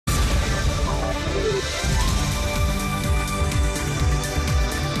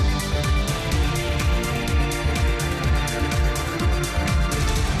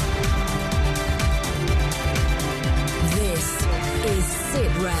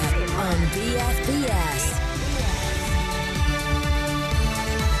on BFBS.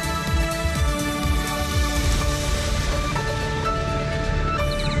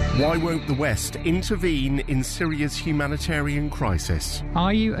 Why won't the West intervene in Syria's humanitarian crisis?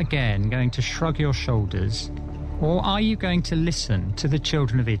 Are you again going to shrug your shoulders, or are you going to listen to the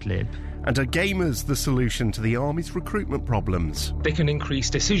children of Idlib? And are gamers the solution to the army's recruitment problems? They can increase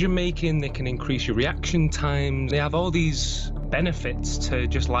decision-making, they can increase your reaction time. They have all these benefits to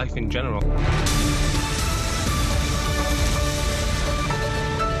just life in general.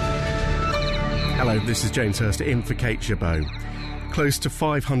 Hello, this is James Hurst in for Kate Chabot. Close to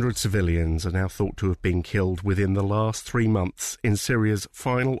 500 civilians are now thought to have been killed within the last 3 months in Syria's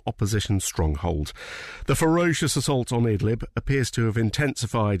final opposition stronghold. The ferocious assault on Idlib appears to have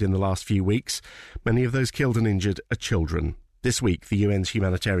intensified in the last few weeks. Many of those killed and injured are children. This week, the UN's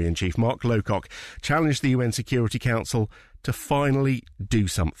humanitarian chief, Mark Lowcock, challenged the UN Security Council to finally do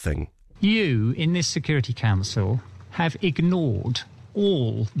something. You, in this Security Council, have ignored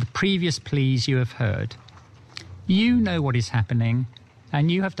all the previous pleas you have heard. You know what is happening,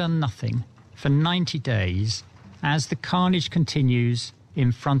 and you have done nothing for 90 days as the carnage continues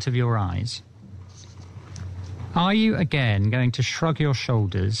in front of your eyes. Are you again going to shrug your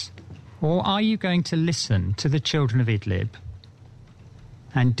shoulders, or are you going to listen to the children of Idlib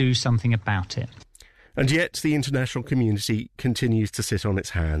and do something about it? And yet the international community continues to sit on its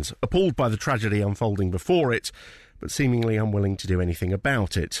hands, appalled by the tragedy unfolding before it, but seemingly unwilling to do anything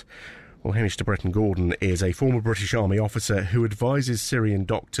about it. Well, Hamish de Bretton-Gordon is a former British Army officer who advises Syrian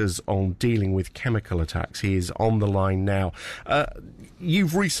doctors on dealing with chemical attacks. He is on the line now.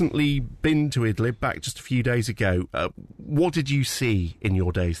 You've recently been to Idlib, back just a few days ago. What did you see in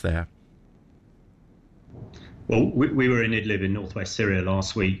your days there? Well, we were in Idlib in northwest Syria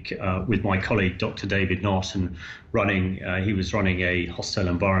last week with my colleague, Dr. David Knott, and he was running a hostile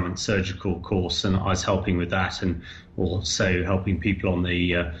environment surgical course, and I was helping with that, and also helping people on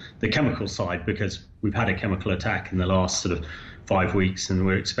the chemical side, because we've had a chemical attack in the last sort of 5 weeks, and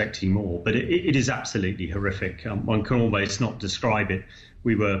we're expecting more. But it is absolutely horrific. One can almost not describe it.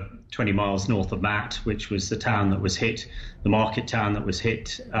 We were 20 miles north of Mat, which was the town that was hit, the market town that was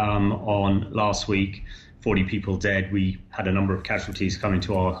hit on last week. 40 people dead. We had a number of casualties coming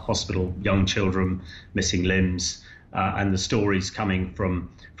to our hospital, young children, missing limbs, and the stories coming from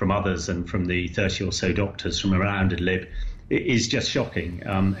others and from the 30 or so doctors from around Idlib is just shocking.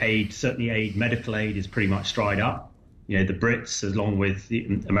 Certainly medical aid is pretty much dried up. You know, the Brits, along with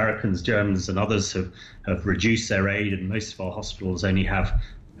the Americans, Germans and others, have reduced their aid, and most of our hospitals only have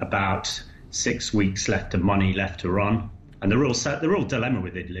about 6 weeks left of money left to run. And the real dilemma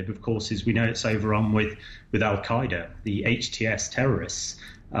with Idlib, of course, is we know it's overrun with Al-Qaeda, the HTS terrorists.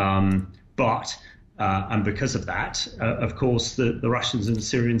 And because of that, of course, the Russians and the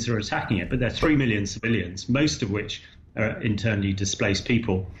Syrians are attacking it. But there are 3 million civilians, most of which are internally displaced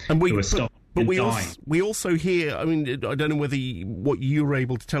people who are starving and dying. We also hear, I mean, I don't know what you were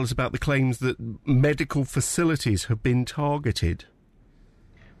able to tell us about the claims that medical facilities have been targeted.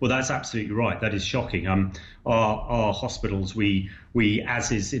 Well, that's absolutely right. That is shocking. Our hospitals, we,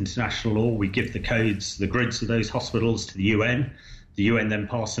 as is international law, we give the codes, the grids of those hospitals to the UN. The UN then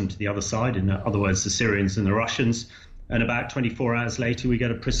pass them to the other side, in other words, the Syrians and the Russians. And about 24 hours later, we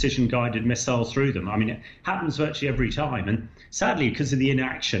get a precision-guided missile through them. I mean, it happens virtually every time. And sadly, because of the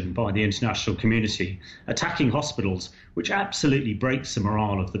inaction by the international community, attacking hospitals, which absolutely breaks the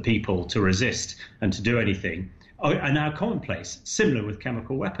morale of the people to resist and to do anything, are now commonplace. Similar with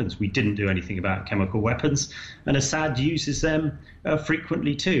chemical weapons. We didn't do anything about chemical weapons, and Assad uses them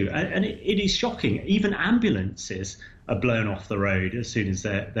frequently too. And it is shocking. Even ambulances are blown off the road as soon as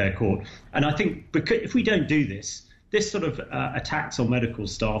they're caught. And I think if we don't do this sort of attacks on medical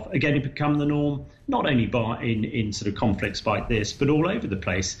staff, again, it become the norm, not only in sort of conflicts like this, but all over the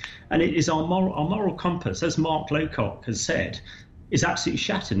place. And it is our moral compass, as Mark Lowcock has said, is absolutely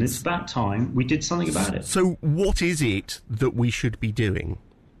shattered, and it's about time we did something about it. So what is it that we should be doing?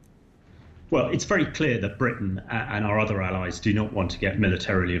 Well, it's very clear that Britain and our other allies do not want to get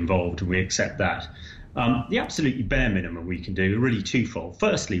militarily involved, and we accept that. The absolutely bare minimum we can do are really twofold.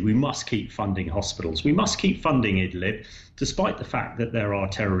 Firstly, we must keep funding hospitals. We must keep funding Idlib, despite the fact that there are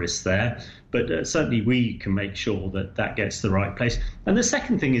terrorists there. But certainly we can make sure that gets to the right place. And the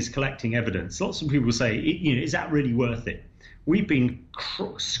second thing is collecting evidence. Lots of people say, is that really worth it? We've been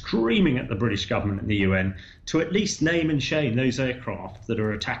screaming at the British government and the UN to at least name and shame those aircraft that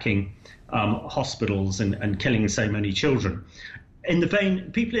are attacking hospitals and killing so many children.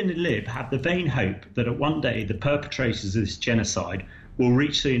 People in Idlib have the vain hope that at one day the perpetrators of this genocide will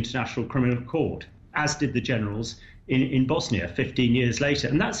reach the International Criminal Court, as did the generals in Bosnia 15 years later.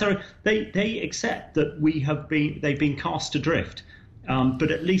 And that's they accept that they've been cast adrift,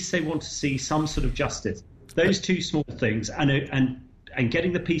 but at least they want to see some sort of justice. Those two small things and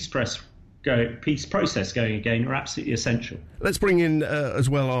getting the peace process going again are absolutely essential. Let's bring in as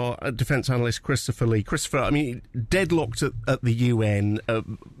well our defence analyst Christopher Lee. Christopher, I mean, deadlocked at the UN,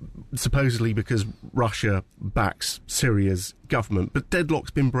 supposedly because Russia backs Syria's government, but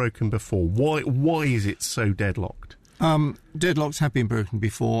deadlock's been broken before. Why is it so deadlocked? Deadlocks have been broken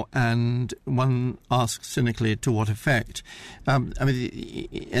before, and one asks cynically to what effect. And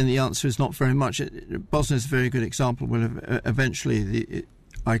the answer is not very much. Bosnia is a very good example. Eventually,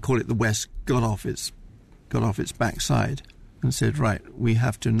 I call it the West got off its backside and said, right, we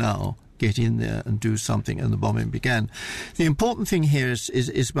have to now get in there and do something, and the bombing began. The important thing here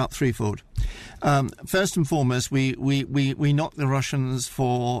is about threefold. First and foremost, we knocked the Russians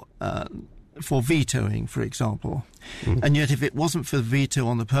for vetoing, for example. And yet if it wasn't for the veto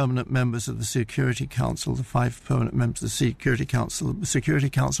on the permanent members of the Security Council, the 5 permanent members of the Security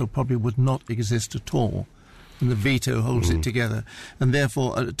Council probably would not exist at all. And the veto holds it together. And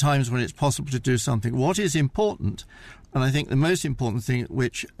therefore, at times when it's possible to do something, what is important, and I think the most important thing,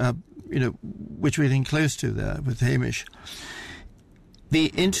 which we're getting close to there with Hamish,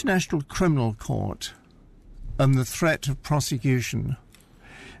 the International Criminal Court and the threat of prosecution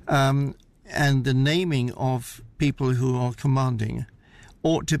and the naming of people who are commanding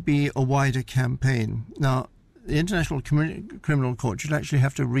ought to be a wider campaign. Now, the International Criminal Court should actually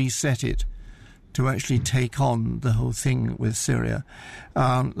have to reset it to actually take on the whole thing with Syria.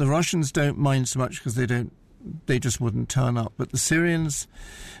 The Russians don't mind so much because they just wouldn't turn up. But the Syrians,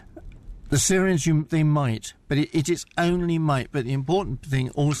 they might, but it is only might. But the important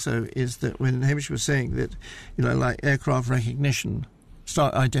thing also is that when Hamish was saying that, like aircraft recognition,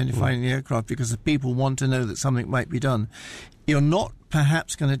 start identifying the aircraft because the people want to know that something might be done. You're not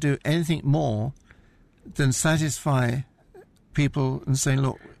perhaps going to do anything more than satisfy people and say,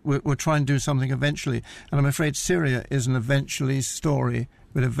 look, we'll try and do something eventually. And I'm afraid Syria is an eventually story,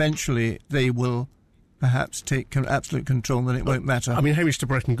 but eventually they will perhaps take absolute control and then it won't matter. I mean, Hamish de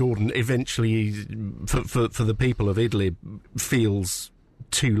Bretton-Gordon eventually, for the people of Idlib, feels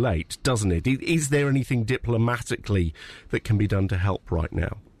too late, doesn't it? Is there anything diplomatically that can be done to help right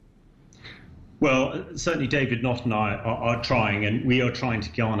now? Well, certainly David Nott and I are trying, and we are trying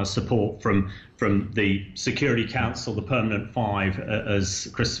to garner support from the Security Council, the Permanent 5, as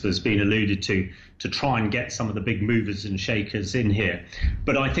Christopher's been alluded to try and get some of the big movers and shakers in here.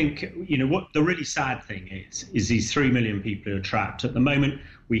 But I think, what the really sad thing is these 3 million people who are trapped. At the moment,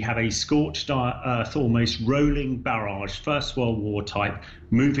 we have a scorched earth, almost rolling barrage, First World War type,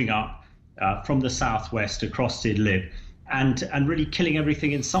 moving up from the southwest across Idlib. And really killing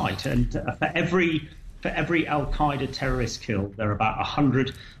everything in sight. And for every Al-Qaeda terrorist killed, there are about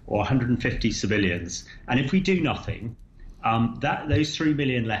 100 or 150 civilians. And if we do nothing, those 3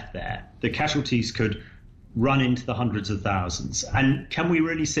 million left there, the casualties could run into the hundreds of thousands. And can we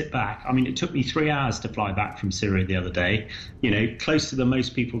really sit back? I mean, it took me 3 hours to fly back from Syria the other day, closer than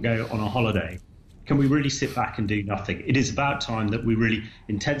most people go on a holiday. Can we really sit back and do nothing? It is about time that we really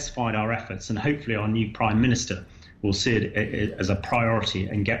intensified our efforts, and hopefully our new Prime Minister will see it as a priority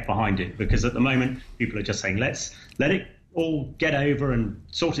and get behind it, because at the moment people are just saying let's let it all get over and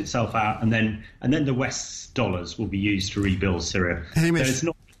sort itself out, and then the West's dollars will be used to rebuild Syria. Hamish, there's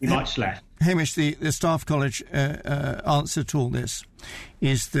not much left. Hamish, the Staff College answer to all this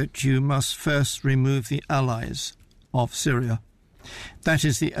is that you must first remove the allies of Syria. That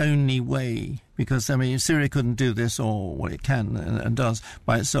is the only way, because, Syria couldn't do this, or it can and does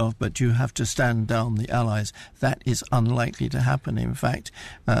by itself, but you have to stand down the allies. That is unlikely to happen. In fact,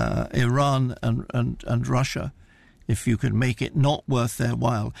 Iran and Russia, if you could make it not worth their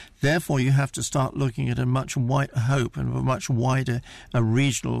while. Therefore, you have to start looking at a much wider hope and a much wider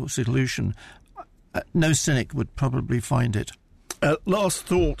regional solution. No cynic would probably find it. Last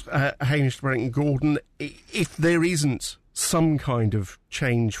thought, Hamish de Bretton-Gordon, if there isn't some kind of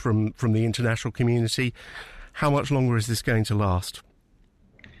change from the international community, how much longer is this going to last?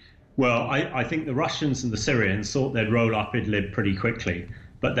 Well, I think the Russians and the Syrians thought they'd roll up Idlib pretty quickly,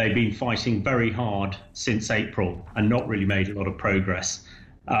 but they've been fighting very hard since April and not really made a lot of progress.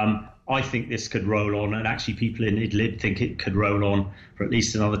 I think this could roll on, and actually people in Idlib think it could roll on for at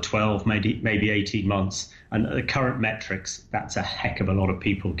least another 12, maybe 18 months. And at the current metrics, that's a heck of a lot of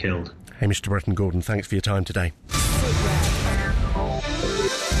people killed. Hamish de Bretton-Gordon, thanks for your time today.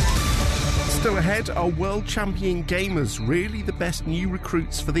 Still ahead, are world champion gamers really the best new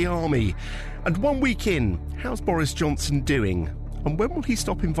recruits for the army? And 1 week in, how's Boris Johnson doing? And when will he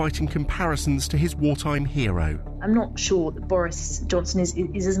stop inviting comparisons to his wartime hero? I'm not sure that Boris Johnson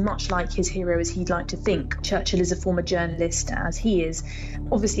is as much like his hero as he'd like to think. Churchill is a former journalist, as he is.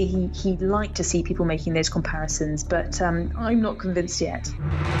 Obviously, he'd like to see people making those comparisons, but I'm not convinced yet.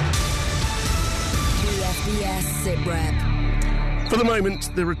 PFBS SITREP. For the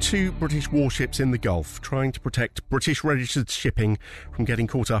moment, there are 2 British warships in the Gulf trying to protect British registered shipping from getting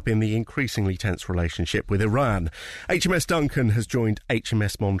caught up in the increasingly tense relationship with Iran. HMS Duncan has joined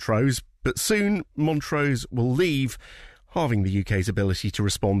HMS Montrose, but soon Montrose will leave, halving the UK's ability to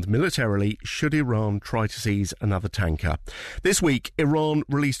respond militarily should Iran try to seize another tanker. This week, Iran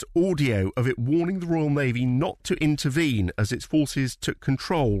released audio of it warning the Royal Navy not to intervene as its forces took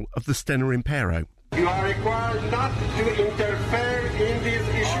control of the Stena Impero. You are required not to interfere in this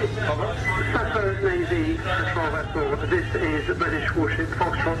issue. Stena Navy patrol vessel, this is British warship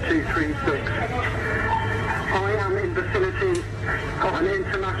Foxtrot 236. I am in vicinity of an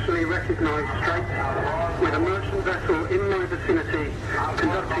internationally recognised strait with a merchant vessel in my vicinity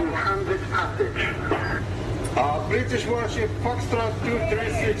conducting transit passage. British warship Foxtrot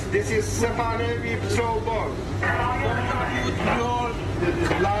 236, this is Stena Navy patrol boat.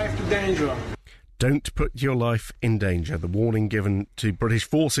 Your life to danger. Don't put your life in danger, the warning given to British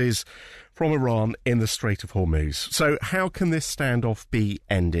forces from Iran in the Strait of Hormuz. So how can this standoff be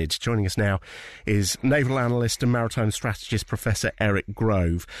ended? Joining us now is naval analyst and maritime strategist Professor Eric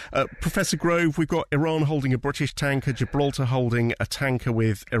Grove. Professor Grove, we've got Iran holding a British tanker, Gibraltar holding a tanker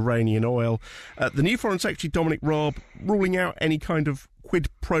with Iranian oil. The new Foreign Secretary, Dominic Raab, ruling out any kind of quid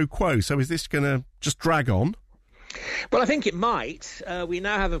pro quo. So is this going to just drag on? Well, I think it might. We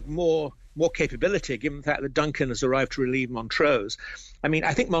now have more capability, given the fact that Duncan has arrived to relieve Montrose. I mean,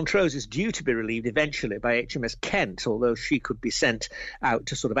 I think Montrose is due to be relieved eventually by HMS Kent, although she could be sent out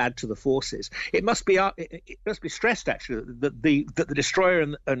to sort of add to the forces. It must be stressed, actually, that the destroyer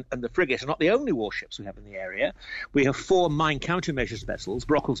and the frigate are not the only warships we have in the area. We have 4 mine countermeasures vessels,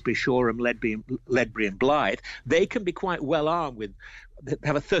 Brocklesby, Shoreham, Ledbury and Blythe. They can be quite well armed with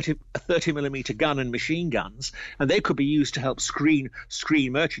have a 30mm gun and machine guns, and they could be used to help screen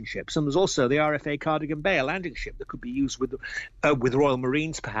merchant ships. And there's also the RFA Cardigan Bay, a landing ship that could be used with Royal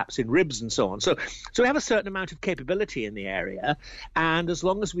Marines, perhaps in ribs and so on. So we have a certain amount of capability in the area, and as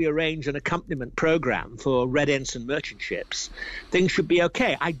long as we arrange an accompaniment program for Red Ensign merchant ships, things should be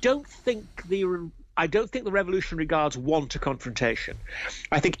okay. I don't think the Revolutionary Guards want a confrontation.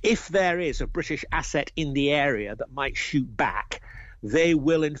 I think if there is a British asset in the area that might shoot back, they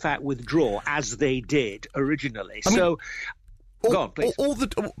will, in fact, withdraw, as they did originally. Go on, please. All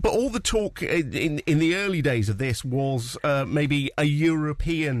the talk in the early days of this was maybe a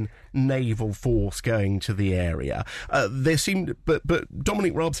European naval force going to the area. But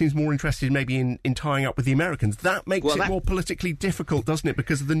Dominic Raab seems more interested maybe in tying up with the Americans. That makes it more politically difficult, doesn't it,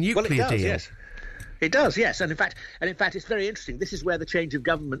 because of the nuclear deal? Yes. It does, yes, and in fact, it's very interesting. This is where the change of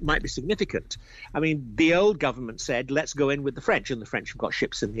government might be significant. I mean, the old government said, "Let's go in with the French," and the French have got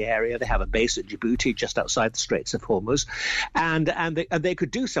ships in the area. They have a base at Djibouti, just outside the Straits of Hormuz, and they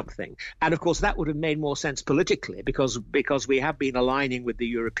could do something. And of course, that would have made more sense politically because we have been aligning with the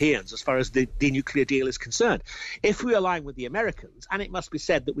Europeans as far as the denuclear deal is concerned. If we align with the Americans, and it must be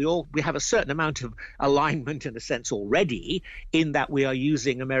said that we have a certain amount of alignment in a sense already, in that we are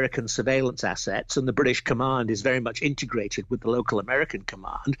using American surveillance assets, and the British command is very much integrated with the local American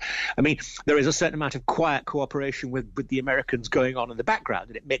command. I mean, there is a certain amount of quiet cooperation with the Americans going on in the background,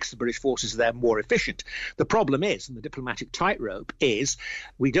 and it makes the British forces there more efficient. The problem is, and the diplomatic tightrope is,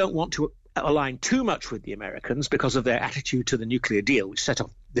 we don't want to align too much with the Americans because of their attitude to the nuclear deal, which set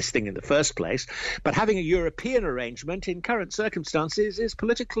off this thing in the first place. But having a European arrangement in current circumstances is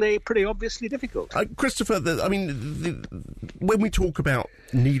politically pretty obviously difficult. Christopher, when we talk about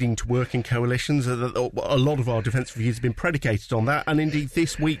needing to work in coalitions, a lot of our defence reviews have been predicated on that. And indeed,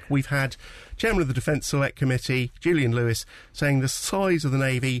 this week we've had Chairman of the Defence Select Committee, Julian Lewis, saying the size of the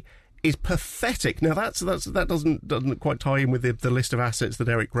Navy is pathetic. Now, that doesn't quite tie in with the list of assets that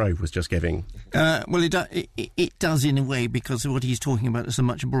Eric Grove was just giving. Well, it does in a way, because what he's talking about is a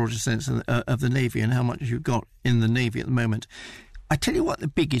much broader sense of the Navy and how much you've got in the Navy at the moment. I tell you what the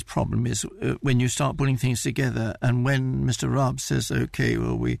biggest problem is when you start putting things together, and when Mr. Raab says, OK,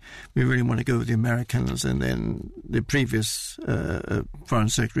 well, we really want to go with the Americans, and then the previous Foreign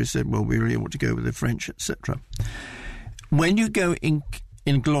Secretary said, well, we really want to go with the French, etc. When you go in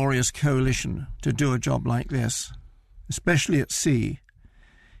glorious coalition to do a job like this, especially at sea,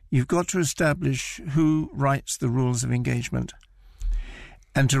 you've got to establish who writes the rules of engagement.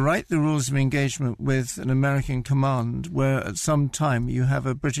 And to write the rules of engagement with an American command, where at some time you have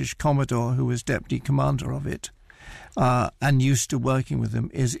a British Commodore who was deputy commander of it, and used to working with them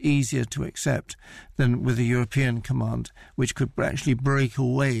is easier to accept than with a European command, which could actually break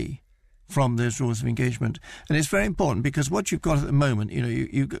away from those rules of engagement. And it's very important because what you've got at the moment,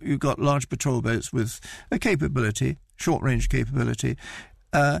 you've got large patrol boats with a capability, short-range capability.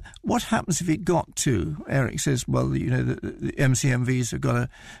 What happens if it got to, Eric says, well, the MCMVs have got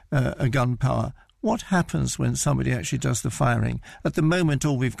a gun power. What happens when somebody actually does the firing? At the moment,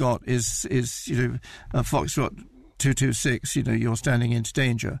 all we've got is Foxtrot 226, you're standing into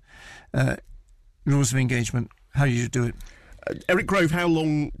danger. Rules of engagement, how do you do it? Eric Grove, how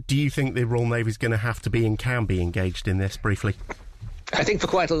long do you think the Royal Navy is going to have to be and can be engaged in this, briefly? I think for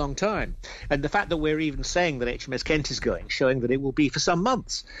quite a long time. And the fact that we're even saying that HMS Kent is going, showing that it will be for some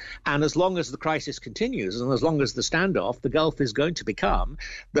months. And as long as the crisis continues and as long as the standoff, the Gulf is going to become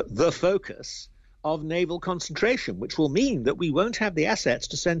the focus of naval concentration, which will mean that we won't have the assets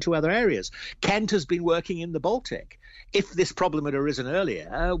to send to other areas. Kent has been working in the Baltic. If this problem had arisen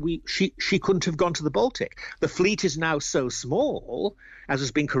earlier, she couldn't have gone to the Baltic. The fleet is now so small, as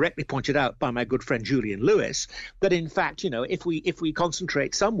has been correctly pointed out by my good friend Julian Lewis, that in fact, if we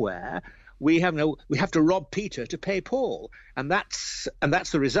concentrate somewhere, we have to rob Peter to pay Paul, and that's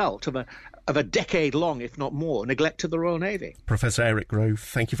the result of a decade-long, if not more, neglect of the Royal Navy. Professor Eric Grove,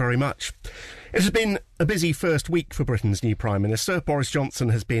 thank you very much. It has been a busy first week for Britain's new Prime Minister. Boris Johnson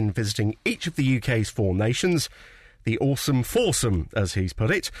has been visiting each of the UK's four nations. The awesome foursome, as he's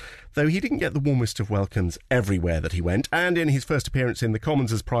put it, though he didn't get the warmest of welcomes everywhere that he went. And in his first appearance in the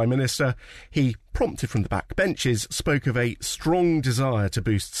Commons as Prime Minister, he, prompted from the back benches, spoke of a strong desire to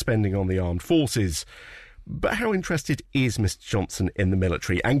boost spending on the armed forces. But how interested is Mr Johnson in the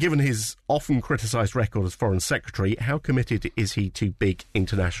military? And given his often criticised record as Foreign Secretary, how committed is he to big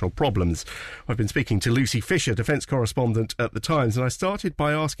international problems? I've been speaking to Lucy Fisher, defence correspondent at The Times, and I started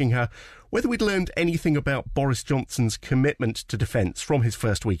by asking her whether we'd learned anything about Boris Johnson's commitment to defence from his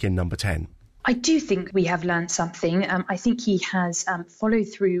first week in Number 10. I do think we have learned something. I think he has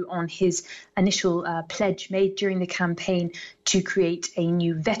followed through on his initial pledge made during the campaign to create a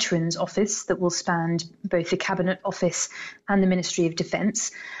new Veterans Office that will span both the Cabinet Office and the Ministry of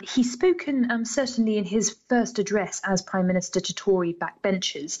Defence. He's spoken certainly in his first address as Prime Minister to Tory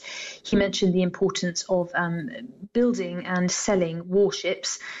backbenchers. He mentioned the importance of building and selling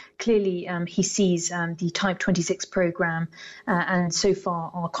warships. Clearly, he sees the Type 26 programme and so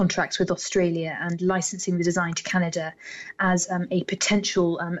far our contracts with Australia and licensing the design to Canada as a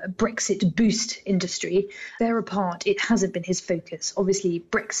potential Brexit boost industry. They're apart. It hasn't been his focus. Obviously,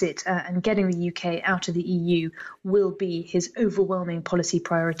 Brexit and getting the UK out of the EU will be his overwhelming policy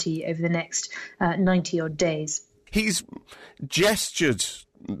priority over the next 90-odd days. He's gestured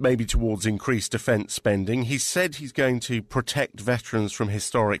maybe towards increased defence spending. He said he's going to protect veterans from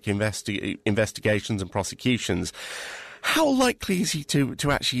historic investigations and prosecutions. How likely is he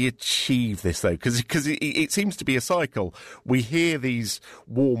to actually achieve this, though? Because it seems to be a cycle. We hear these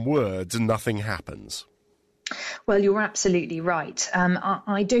warm words and nothing happens. Well, you're absolutely right.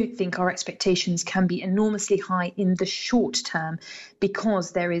 I don't think our expectations can be enormously high in the short term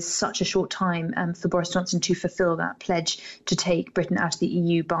because there is such a short time for Boris Johnson to fulfil that pledge to take Britain out of the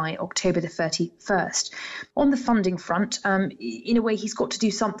EU by October the 31st. On the funding front, in a way, he's got to do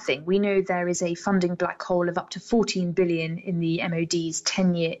something. We know there is a funding black hole of up to $14 billion in the MOD's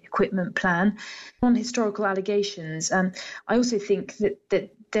 10-year equipment plan. On historical allegations, I also think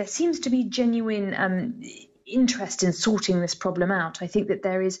that there seems to be genuine interest in sorting this problem out. I think that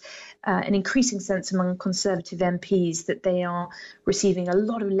there is an increasing sense among Conservative MPs that they are receiving a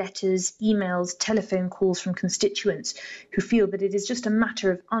lot of letters, emails, telephone calls from constituents who feel that it is just a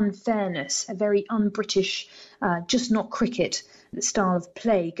matter of unfairness, a very un-British, just not cricket style of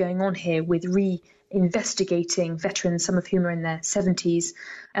play going on here with investigating veterans, some of whom are in their 70s.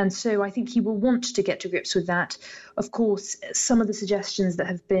 And so I think he will want to get to grips with that. Of course, some of the suggestions that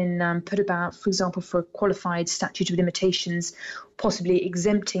have been put about, for example, for a qualified statute of limitations, possibly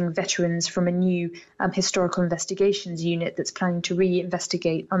exempting veterans from a new historical investigations unit that's planning to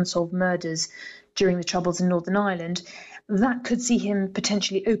reinvestigate unsolved murders during the Troubles in Northern Ireland, that could see him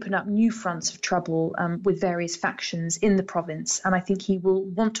potentially open up new fronts of trouble with various factions in the province. And I think he will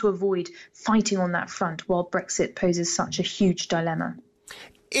want to avoid fighting on that front while Brexit poses such a huge dilemma.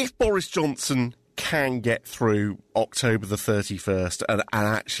 If Boris Johnson can get through October the 31st and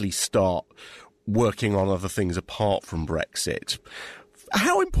actually start working on other things apart from Brexit,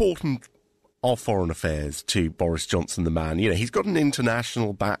 how important are foreign affairs to Boris Johnson, the man? He's got an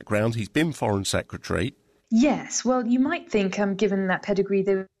international background. He's been Foreign Secretary. Yes, well, you might think, given that pedigree,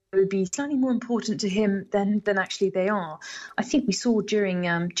 there would be slightly more important to him than actually they are. I think we saw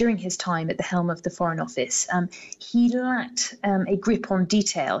during his time at the helm of the Foreign Office, he lacked a grip on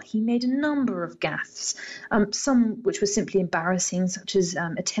detail. He made a number of gaffes, some which were simply embarrassing, such as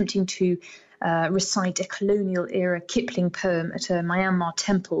attempting to recite a colonial-era Kipling poem at a Myanmar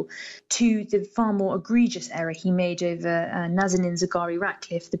temple, to the far more egregious error he made over Nazanin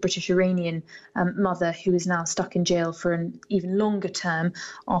Zaghari-Ratcliffe, the British-Iranian mother who is now stuck in jail for an even longer term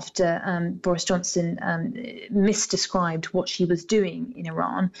after Boris Johnson misdescribed what she was doing in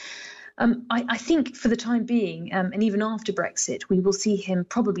Iran. I think for the time being, and even after Brexit, we will see him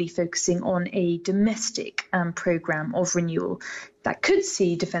probably focusing on a domestic programme of renewal. That could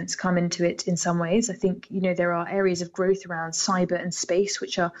see defence come into it in some ways. I think, there are areas of growth around cyber and space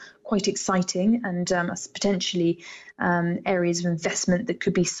which are quite exciting, and potentially areas of investment that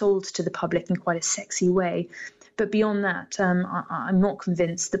could be sold to the public in quite a sexy way. But beyond that, I'm not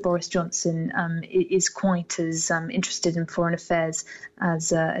convinced that Boris Johnson is quite as interested in foreign affairs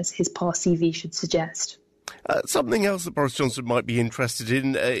as his past CV should suggest. Something else that Boris Johnson might be interested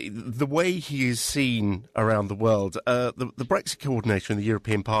in, the way he is seen around the world. The Brexit coordinator in the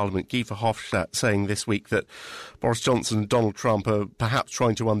European Parliament, Guy Verhofstadt, saying this week that Boris Johnson and Donald Trump are perhaps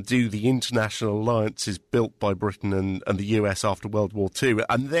trying to undo the international alliances built by Britain and the US after World War II.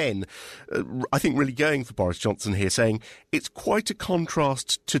 And then, I think really going for Boris Johnson here, saying it's quite a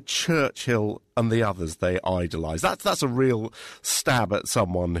contrast to Churchill and the others they idolise. That's a real stab at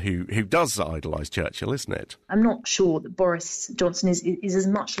someone who does idolise Churchill, isn't it? I'm not sure that Boris Johnson is as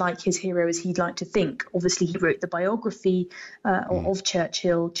much like his hero as he'd like to think. Obviously, he wrote the biography of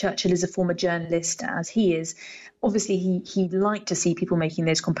Churchill. Churchill is a former journalist, as he is. Obviously, he'd like to see people making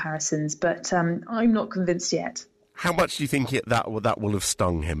those comparisons, but I'm not convinced yet. How much do you think that will have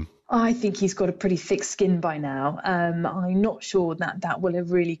stung him? I think he's got a pretty thick skin by now. I'm not sure that will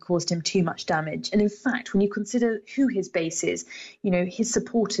have really caused him too much damage. And in fact, when you consider who his base is, his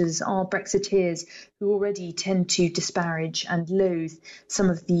supporters are Brexiteers who already tend to disparage and loathe some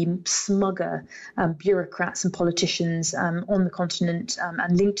of the smugger bureaucrats and politicians on the continent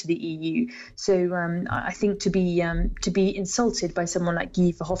and linked to the EU. So I think to be insulted by someone like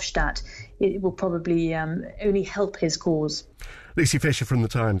Guy Verhofstadt, it will probably only help his cause. Lucy Fisher from The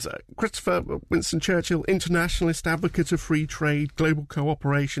Times. Christopher Winston Churchill, internationalist, advocate of free trade, global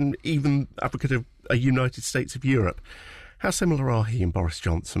cooperation, even advocate of a United States of Europe. How similar are he and Boris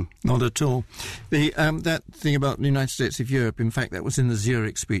Johnson? Not at all. That thing about the United States of Europe, in fact, that was in the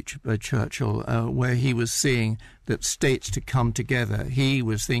Zurich speech by Churchill, where he was seeing that states to come together. He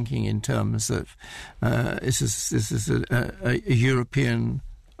was thinking in terms of this is a European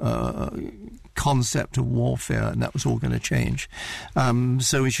concept of warfare, and that was all going to change.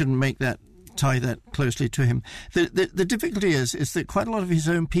 So we shouldn't tie that closely to him. The difficulty is that quite a lot of his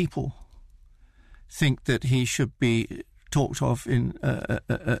own people think that he should be talked of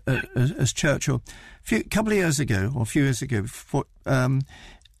as Churchill. A couple of years ago, or a few years ago, I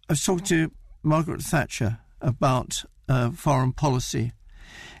was talking to Margaret Thatcher about foreign policy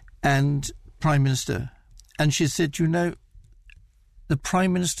and Prime Minister, and she said, the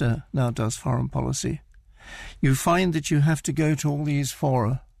Prime Minister now does foreign policy. You find that you have to go to all these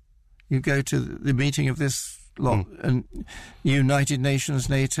fora. You go to the meeting of this lot, and United Nations,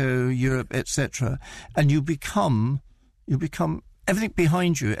 NATO, Europe, etc., and you become everything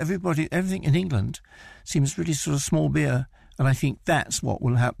behind you. Everything in England seems really sort of small beer, and I think that's what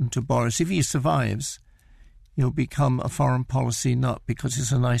will happen to Boris if he survives. He'll become a foreign policy nut because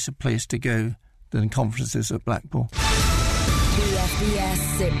it's a nicer place to go than conferences at Blackpool. BFBS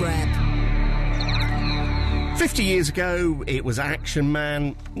SITREP. 50 years ago, it was Action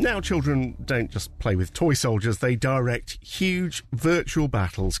Man. Now children don't just play with toy soldiers, they direct huge virtual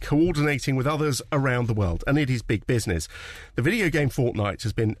battles, coordinating with others around the world, and it is big business. The video game Fortnite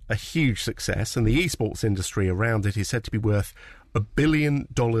has been a huge success, and the esports industry around it is said to be worth $1 billion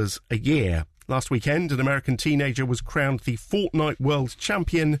a year. Last weekend, an American teenager was crowned the Fortnite World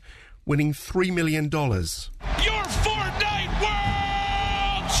Champion, winning $3 million. Your Fortnite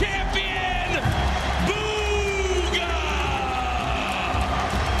World Champion! Booga!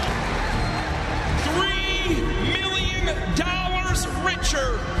 $3 million richer.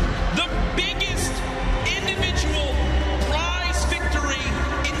 The biggest individual prize victory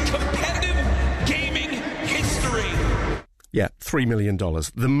in competitive gaming history. Yeah, $3 million.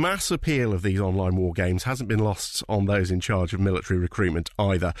 The mass appeal of these online war games hasn't been lost on those in charge of military recruitment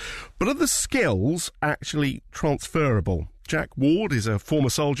either. But are the skills actually transferable? Jack Ward is a former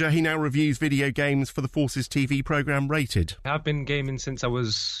soldier. He now reviews video games for the Forces TV programme Rated. I've been gaming since I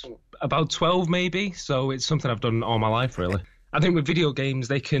was about 12 maybe, so it's something I've done all my life really. I think with video games,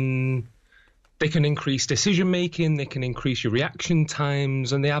 they can increase decision making, they can increase your reaction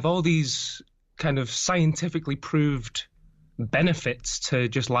times, and they have all these kind of scientifically proved benefits to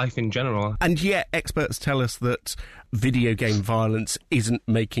just life in general. And yet experts tell us that video game violence isn't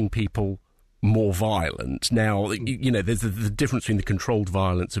making people more violent. Now, there's the difference between the controlled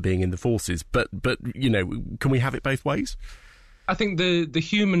violence of being in the forces, but can we have it both ways? I think the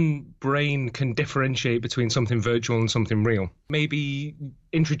human brain can differentiate between something virtual and something real. Maybe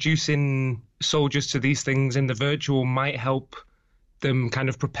introducing soldiers to these things in the virtual might help them kind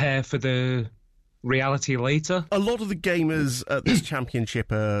of prepare for the reality later. A lot of the gamers at this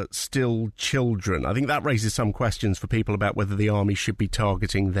championship are still children. I think that raises some questions for people about whether the army should be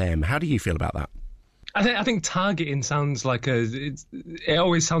targeting them. How do you feel about that? I think targeting sounds like it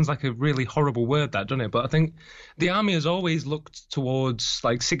always sounds like a really horrible word, that, doesn't it? But I think the army has always looked towards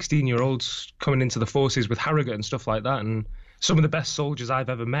like 16-year-olds coming into the forces with Harrogate and stuff like that, and some of the best soldiers I've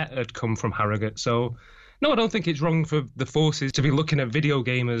ever met had come from Harrogate. So no, I don't think it's wrong for the forces to be looking at video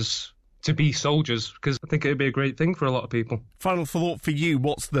gamers to be soldiers, because I think it'd be a great thing for a lot of people. Final thought for you,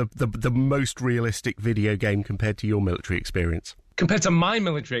 what's the most realistic video game compared to your military experience? Compared to my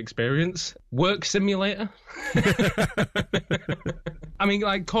military experience, Work Simulator. I mean,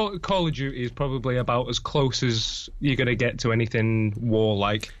 like, Call of Duty is probably about as close as you're going to get to anything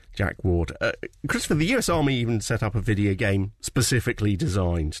war-like. Jack Ward. Christopher, the US Army even set up a video game specifically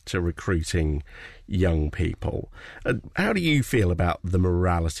designed to recruiting young people. How do you feel about the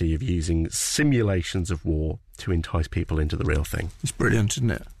morality of using simulations of war to entice people into the real thing? It's brilliant, isn't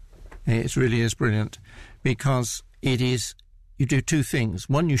it? It really is brilliant, because it is... You do two things.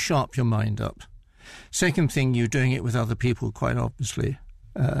 One, you sharp your mind up. Second thing, you're doing it with other people, quite obviously,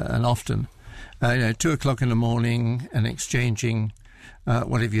 and often. 2 o'clock in the morning and exchanging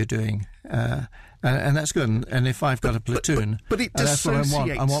whatever you're doing. And that's good. And if I've got a platoon, but it that's what I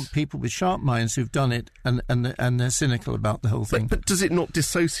want. I want people with sharp minds who've done it and they're cynical about the whole thing. But does it not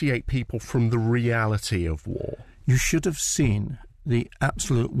dissociate people from the reality of war? You should have seen the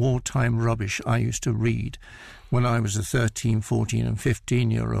absolute wartime rubbish I used to read when I was a 13, 14 and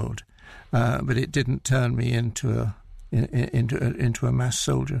 15-year-old. But it didn't turn me into a mass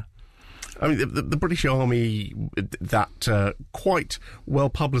soldier. I mean, the British Army, that quite well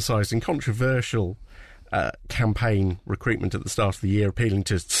publicised and controversial campaign recruitment at the start of the year, appealing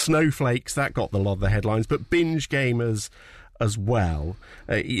to snowflakes, that got a lot of the headlines, but binge gamers as well.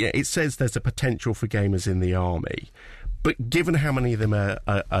 It says there's a potential for gamers in the army. But given how many of them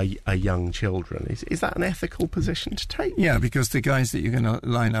are young children, is that an ethical position to take? Yeah, because the guys that you're going to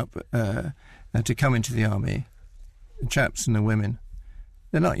line up to come into the army, the chaps and the women,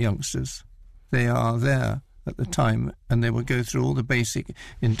 they're not youngsters. They are there at the time, and they will go through all the basic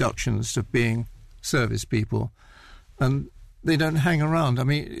inductions of being service people, and they don't hang around. I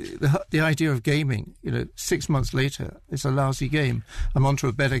mean, the idea of gaming, 6 months later, it's a lousy game. I'm on to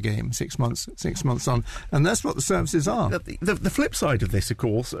a better game 6 months on, and that's what the services are. The flip side of this, of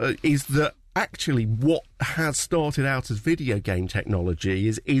course, is that actually what has started out as video game technology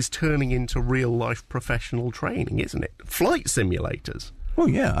is turning into real-life professional training, isn't it? Flight simulators. Well,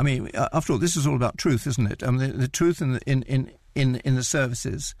 yeah. I mean, after all, this is all about truth, isn't it? The truth in the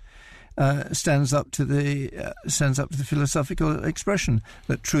services stands up to the philosophical expression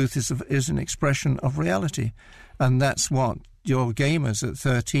that truth is an expression of reality, and that's what your gamers at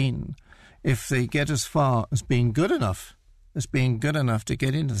 13, if they get as far as being good enough to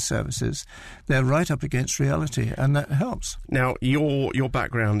get into the services, they're right up against reality, and that helps. Now, your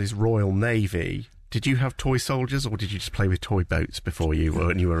background is Royal Navy. Did you have toy soldiers, or did you just play with toy boats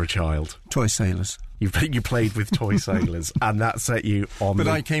when you were a child? Toy sailors. You played with toy sailors, and that set you on. But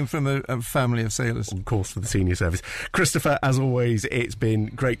I came from a family of sailors. Of course, for the senior service. Christopher, as always, it's been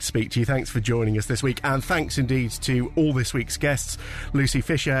great to speak to you. Thanks for joining us this week, and thanks indeed to all this week's guests, Lucy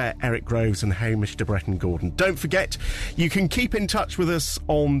Fisher, Eric Groves and Hamish de Bretton-Gordon. Don't forget, you can keep in touch with us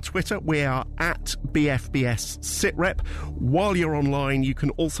on Twitter. We are at BFBS SitRep. While you're online, you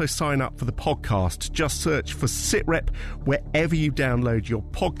can also sign up for the podcast. Just search for SitRep wherever you download your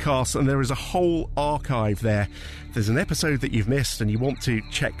podcasts, and there is a whole archive there. If there's an episode that you've missed and you want to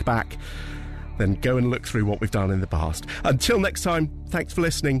check back, then go and look through what we've done in the past. Until next time, thanks for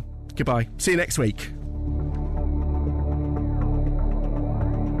listening. Goodbye. See you next week.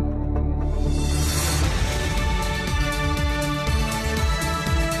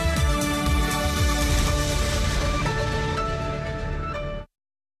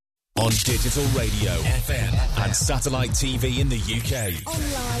 On digital radio, FM and satellite TV in the UK.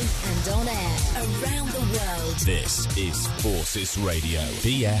 Online and on air, around the world. This is Forces Radio,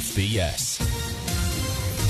 BFBS.